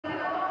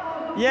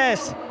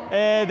Yes,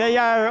 they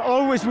are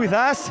always with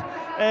us.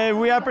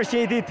 We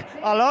appreciate it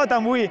a lot,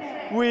 and we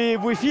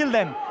feel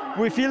them.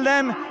 We feel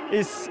them.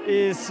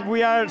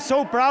 We are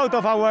so proud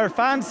of our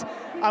fans,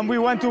 and we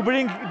want to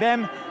bring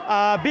them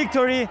a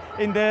victory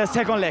in the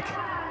second leg.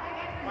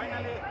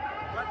 Finally,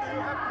 what do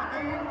you have to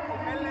do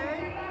in LA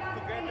to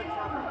get the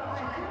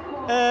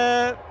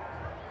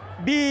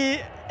trophy? Be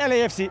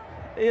LAFC,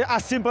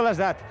 as simple as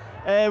that.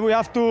 We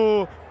have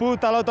to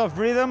put a lot of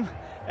rhythm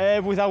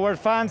with our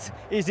fans.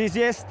 It's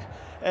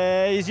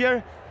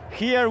easier.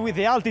 Here with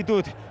the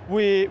altitude,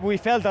 we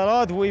felt a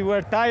lot. We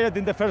were tired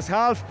in the first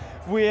half.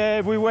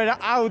 We were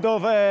out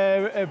of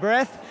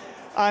breath.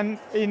 And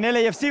in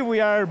LAFC, we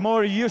are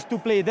more used to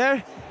play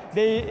there.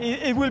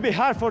 It will be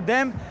hard for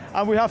them,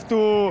 and we have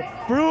to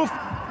prove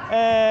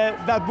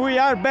that we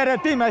are a better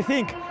team, I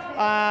think.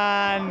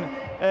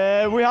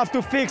 And we have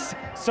to fix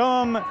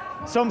some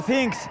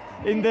things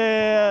in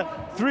the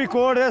 3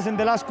 quarters, in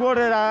the last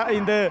quarter,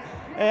 in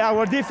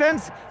our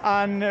defense,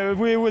 and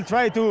we will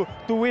try to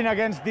win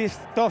against this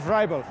tough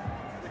rival.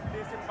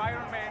 This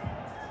environment,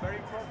 very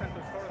important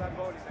to score that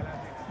goal in the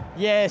last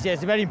minute.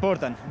 Yes, very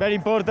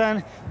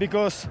important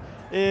because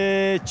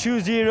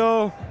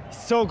 2-0 is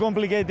so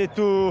complicated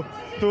to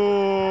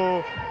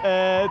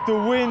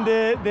win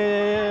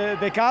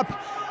the cup,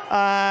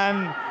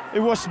 and it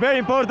was very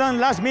important.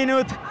 Last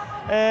minute,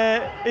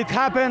 it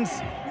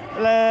happens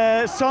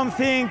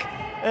something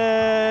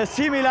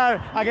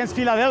similar against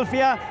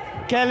Philadelphia.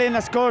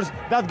 Kellen scores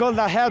that goal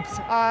that helps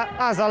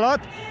us a lot,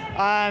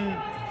 and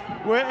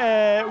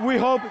we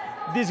hope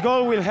this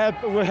goal will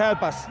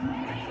help us.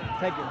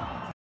 Thank you.